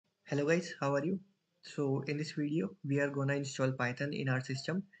Hello guys, how are you? So in this video, we are gonna install Python in our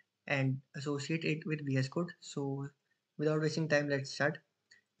system and associate it with VS Code. So without wasting time, let's start.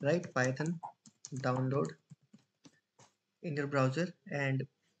 Write Python download in your browser and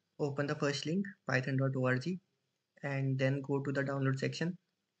open the first link python.org and then go to the download section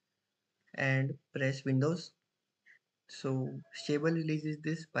and press Windows. So stable release is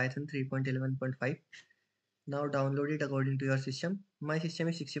this Python 3.11.5. Now download it according to your system. My system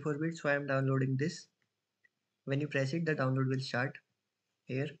is 64 bits, so I am downloading this. When you press it, the download will start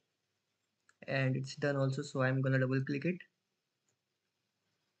here and it's done also, so I'm gonna double click it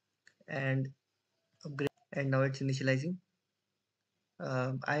and upgrade, and now it's initializing.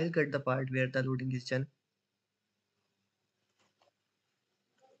 I'll cut the part where the loading is done.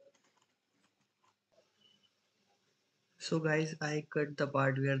 So guys, I cut the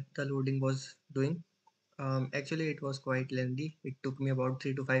part where the loading was doing. Actually it was quite lengthy, it took me about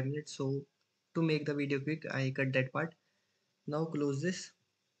 3 to 5 minutes, so to make the video quick I cut that part. Now close this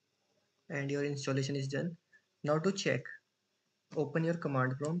and your installation is done. Now to check, open your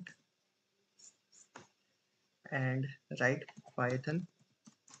command prompt and write python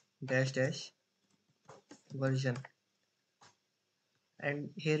dash dash version,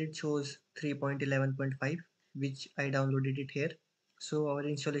 and here it shows 3.11.5, which I downloaded it here. So our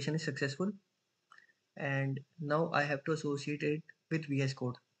installation is successful, and now I have to associate it with VS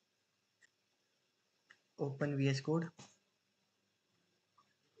Code. Open VS Code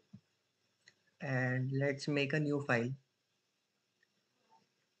and let's make a new file.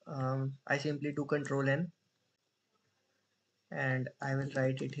 I simply do Control N and I will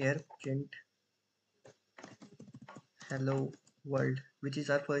write it here, print hello world, which is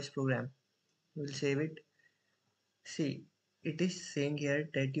our first program. We'll save it. See, it is saying here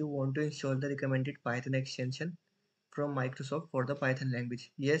that you want to install the recommended Python extension from Microsoft for the Python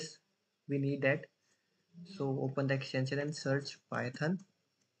language. Yes, we need that. So open the extension and search Python,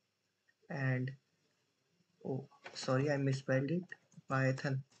 and oh sorry, I misspelled it,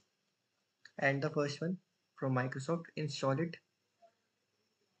 Python, and the first one from Microsoft, install it,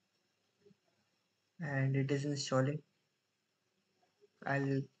 and it is installing.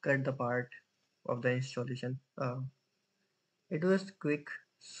 I'll cut the part of the installation. It was quick,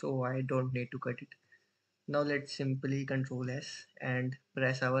 so I don't need to cut it. Now let's simply Control S and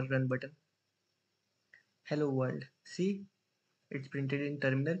press our run button. Hello world. See, it's printed in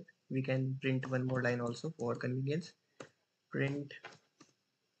terminal. We can print one more line also for convenience. Print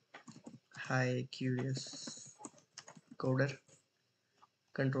hi curious coder,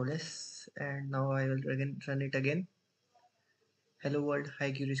 Control S, and now I will again run it again. Hello world,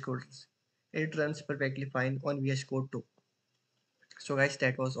 hi curious coders. It runs perfectly fine on VS Code too. So guys,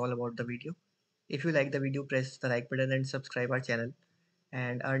 that was all about the video. If you like the video, press the like button and subscribe our channel.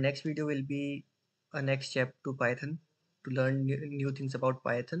 And our next video will be a next step to Python to learn new things about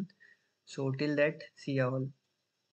Python. So till that, see you all.